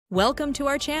Welcome to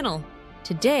our channel.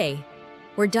 Today,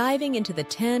 we're diving into the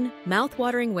 10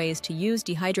 mouth-watering ways to use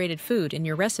dehydrated food in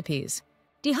your recipes.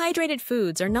 Dehydrated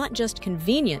foods are not just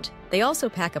convenient, they also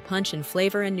pack a punch in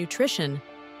flavor and nutrition.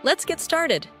 Let's get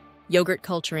started. Yogurt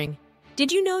culturing.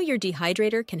 Did you know your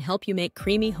dehydrator can help you make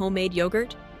creamy homemade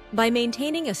yogurt? By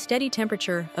maintaining a steady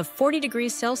temperature of 40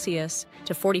 degrees Celsius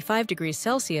to 45 degrees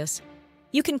Celsius,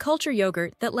 you can culture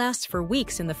yogurt that lasts for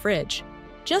weeks in the fridge.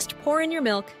 Just pour in your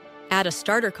milk, add a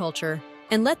starter culture,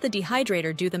 and let the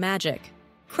dehydrator do the magic.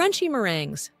 Crunchy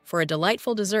meringues. For a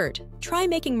delightful dessert, try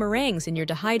making meringues in your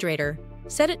dehydrator.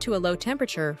 Set it to a low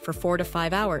temperature for 4 to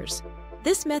 5 hours.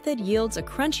 This method yields a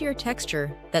crunchier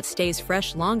texture that stays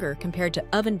fresh longer compared to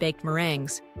oven-baked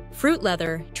meringues. Fruit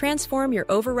leather. Transform your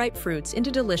overripe fruits into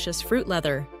delicious fruit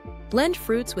leather. Blend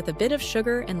fruits with a bit of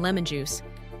sugar and lemon juice,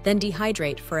 then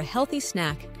dehydrate for a healthy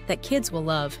snack that kids will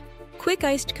love. Quick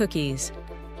iced cookies.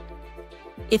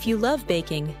 If you love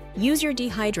baking, use your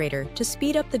dehydrator to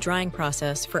speed up the drying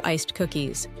process for iced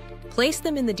cookies. Place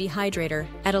them in the dehydrator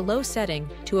at a low setting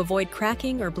to avoid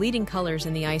cracking or bleeding colors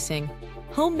in the icing.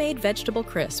 Homemade vegetable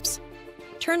crisps.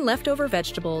 Turn leftover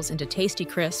vegetables into tasty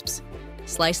crisps.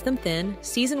 Slice them thin,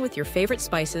 season with your favorite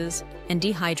spices, and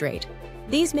dehydrate.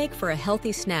 These make for a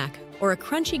healthy snack or a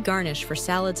crunchy garnish for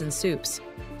salads and soups.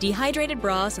 Dehydrated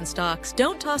broths and stocks.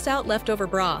 Don't toss out leftover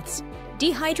broths.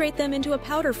 Dehydrate them into a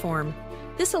powder form.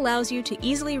 This allows you to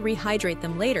easily rehydrate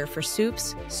them later for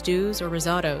soups, stews, or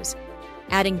risottos,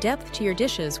 adding depth to your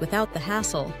dishes without the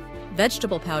hassle.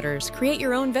 Vegetable powders. Create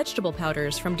your own vegetable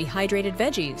powders from dehydrated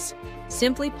veggies.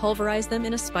 Simply pulverize them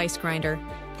in a spice grinder.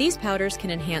 These powders can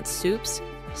enhance soups,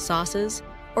 sauces,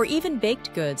 or even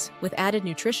baked goods with added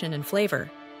nutrition and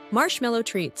flavor. Marshmallow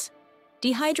treats.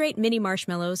 Dehydrate mini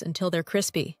marshmallows until they're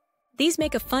crispy. These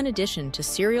make a fun addition to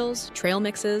cereals, trail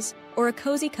mixes, or a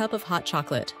cozy cup of hot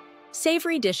chocolate.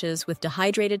 Savory dishes with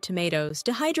dehydrated tomatoes.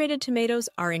 Dehydrated tomatoes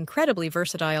are incredibly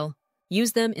versatile.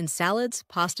 Use them in salads,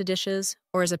 pasta dishes,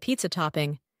 or as a pizza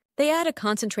topping. They add a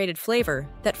concentrated flavor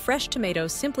that fresh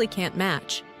tomatoes simply can't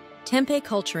match. Tempeh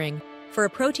culturing. For a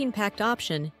protein-packed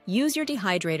option, use your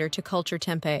dehydrator to culture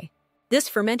tempeh. This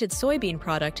fermented soybean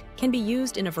product can be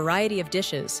used in a variety of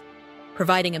dishes,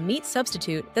 providing a meat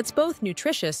substitute that's both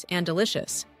nutritious and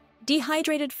delicious.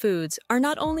 Dehydrated foods are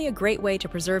not only a great way to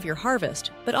preserve your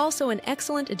harvest, but also an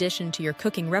excellent addition to your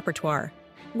cooking repertoire.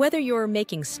 Whether you're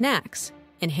making snacks,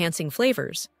 enhancing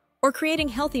flavors, or creating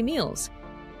healthy meals,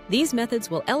 these methods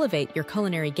will elevate your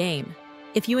culinary game.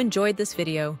 If you enjoyed this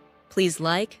video, please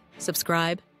like,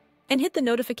 subscribe, and hit the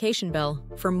notification bell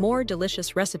for more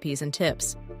delicious recipes and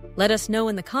tips. Let us know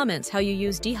in the comments how you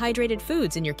use dehydrated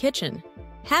foods in your kitchen.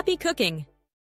 Happy cooking!